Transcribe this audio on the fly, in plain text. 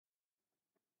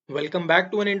Welcome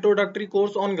back to an introductory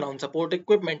course on ground support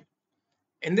equipment.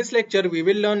 In this lecture, we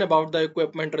will learn about the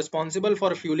equipment responsible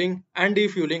for fueling and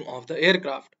defueling of the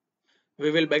aircraft.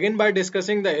 We will begin by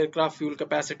discussing the aircraft fuel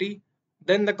capacity,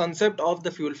 then the concept of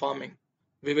the fuel farming.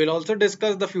 We will also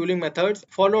discuss the fueling methods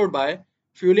followed by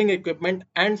fueling equipment,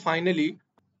 and finally,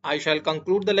 I shall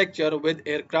conclude the lecture with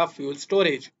aircraft fuel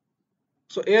storage.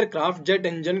 So aircraft jet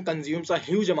engine consumes a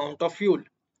huge amount of fuel.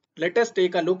 Let us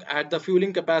take a look at the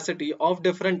fueling capacity of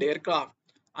different aircraft.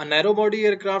 A narrow-body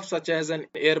aircraft such as an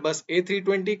Airbus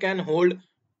A320 can hold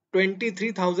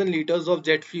 23,000 liters of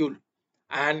jet fuel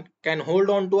and can hold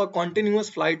on to a continuous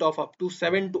flight of up to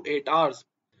 7 to 8 hours,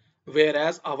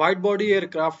 whereas a wide-body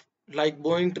aircraft like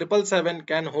Boeing 777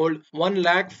 can hold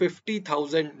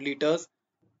 150,000 liters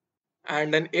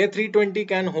and an A320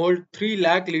 can hold 3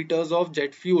 lakh liters of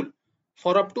jet fuel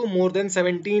for up to more than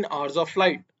 17 hours of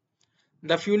flight.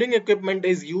 The fueling equipment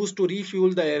is used to refuel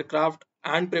the aircraft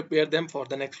and prepare them for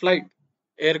the next flight.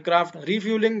 Aircraft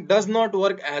refueling does not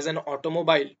work as an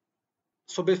automobile.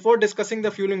 So before discussing the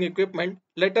fueling equipment,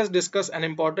 let us discuss an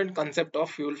important concept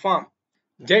of fuel farm.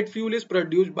 Jet fuel is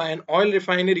produced by an oil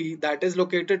refinery that is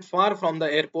located far from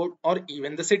the airport or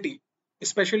even the city,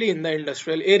 especially in the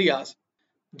industrial areas.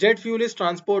 Jet fuel is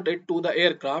transported to the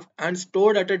aircraft and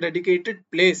stored at a dedicated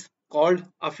place called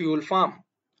a fuel farm.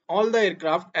 All the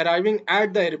aircraft arriving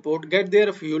at the airport get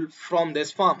their fuel from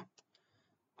this farm.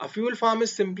 A fuel farm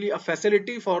is simply a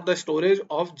facility for the storage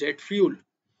of jet fuel.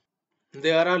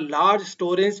 There are large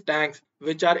storage tanks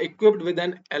which are equipped with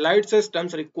an allied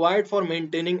systems required for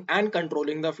maintaining and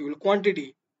controlling the fuel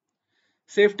quantity.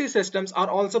 Safety systems are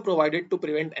also provided to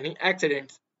prevent any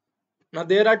accidents. Now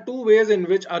there are two ways in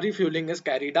which a refueling is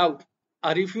carried out.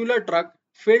 A refueler truck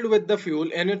filled with the fuel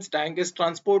in its tank is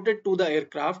transported to the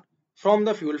aircraft from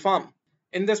the fuel farm.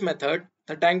 In this method,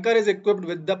 the tanker is equipped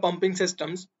with the pumping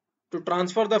systems to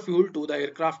transfer the fuel to the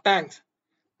aircraft tanks.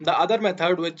 The other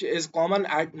method, which is common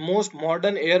at most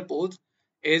modern airports,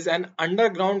 is an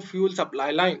underground fuel supply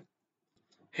line.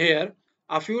 Here,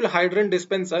 a fuel hydrant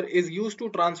dispenser is used to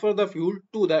transfer the fuel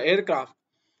to the aircraft.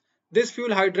 This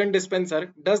fuel hydrant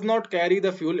dispenser does not carry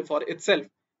the fuel for itself.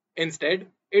 Instead,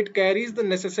 it carries the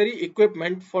necessary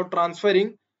equipment for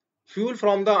transferring fuel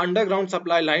from the underground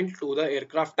supply line to the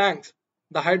aircraft tanks.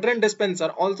 The hydrant dispenser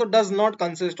also does not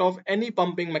consist of any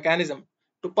pumping mechanism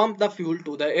to pump the fuel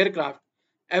to the aircraft.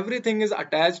 Everything is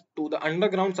attached to the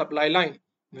underground supply line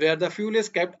where the fuel is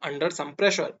kept under some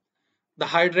pressure. The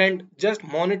hydrant just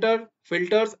monitors,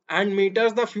 filters and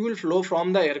meters the fuel flow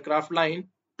from the aircraft line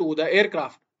to the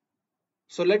aircraft.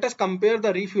 So let us compare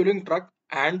the refueling truck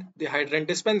and the hydrant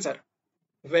dispenser.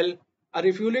 Well, a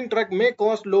refueling truck may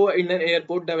cost low in an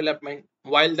airport development,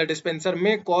 while the dispenser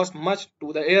may cost much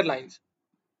to the airlines.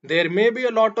 There may be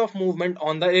a lot of movement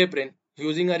on the apron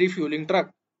using a refueling truck,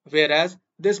 whereas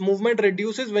this movement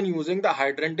reduces when using the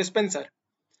hydrant dispenser.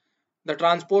 The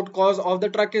transport cost of the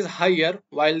truck is higher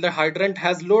while the hydrant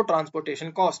has low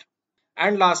transportation cost.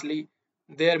 And lastly,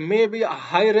 there may be a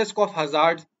high risk of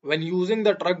hazards when using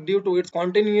the truck due to its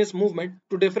continuous movement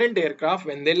to different aircraft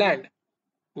when they land,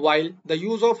 while the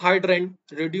use of hydrant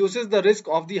reduces the risk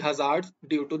of the hazards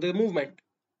due to the movement.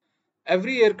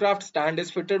 Every aircraft stand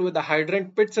is fitted with a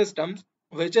hydrant pit system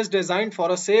which is designed for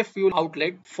a safe fuel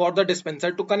outlet for the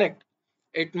dispenser to connect.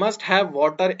 It must have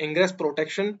water ingress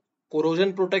protection,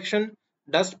 corrosion protection,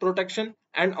 dust protection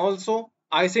and also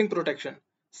icing protection,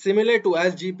 similar to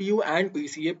as GPU and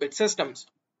PCA pit systems.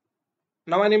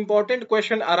 Now an important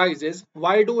question arises,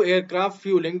 why do aircraft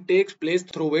fueling takes place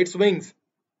through its wings?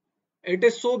 It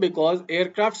is so because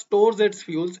aircraft stores its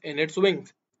fuels in its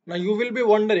wings. Now you will be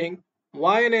wondering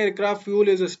why an aircraft fuel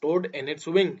is stored in its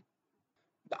wing.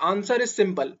 The answer is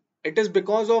simple. It is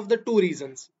because of the two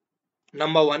reasons.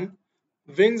 Number one,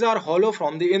 wings are hollow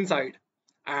from the inside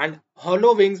and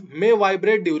hollow wings may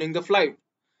vibrate during the flight.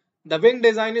 The wing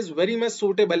design is very much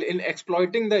suitable in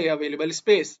exploiting the available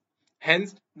space.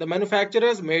 Hence, the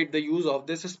manufacturers made the use of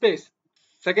this space.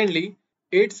 Secondly,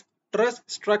 its truss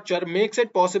structure makes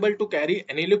it possible to carry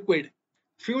any liquid.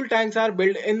 Fuel tanks are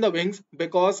built in the wings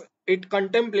because it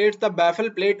contemplates the baffle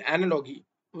plate analogy,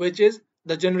 which is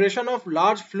the generation of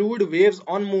large fluid waves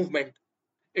on movement.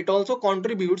 It also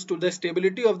contributes to the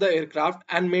stability of the aircraft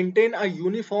and maintain a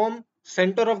uniform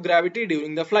center of gravity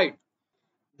during the flight.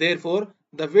 Therefore,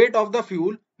 the weight of the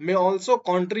fuel may also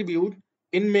contribute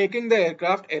in making the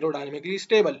aircraft aerodynamically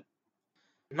stable.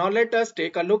 Now let us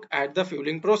take a look at the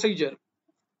fueling procedure.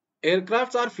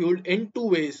 Aircrafts are fueled in two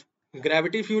ways,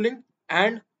 gravity fueling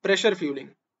and pressure fueling.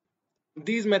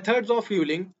 These methods of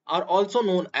fueling are also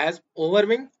known as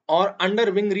overwing or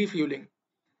underwing refueling.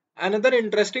 Another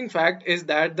interesting fact is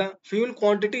that the fuel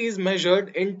quantity is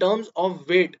measured in terms of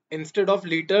weight instead of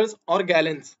liters or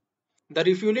gallons. The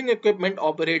refueling equipment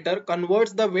operator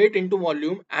converts the weight into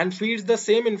volume and feeds the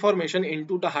same information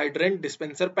into the hydrant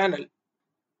dispenser panel.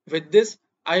 With this,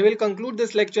 I will conclude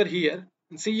this lecture here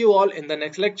and see you all in the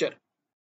next lecture.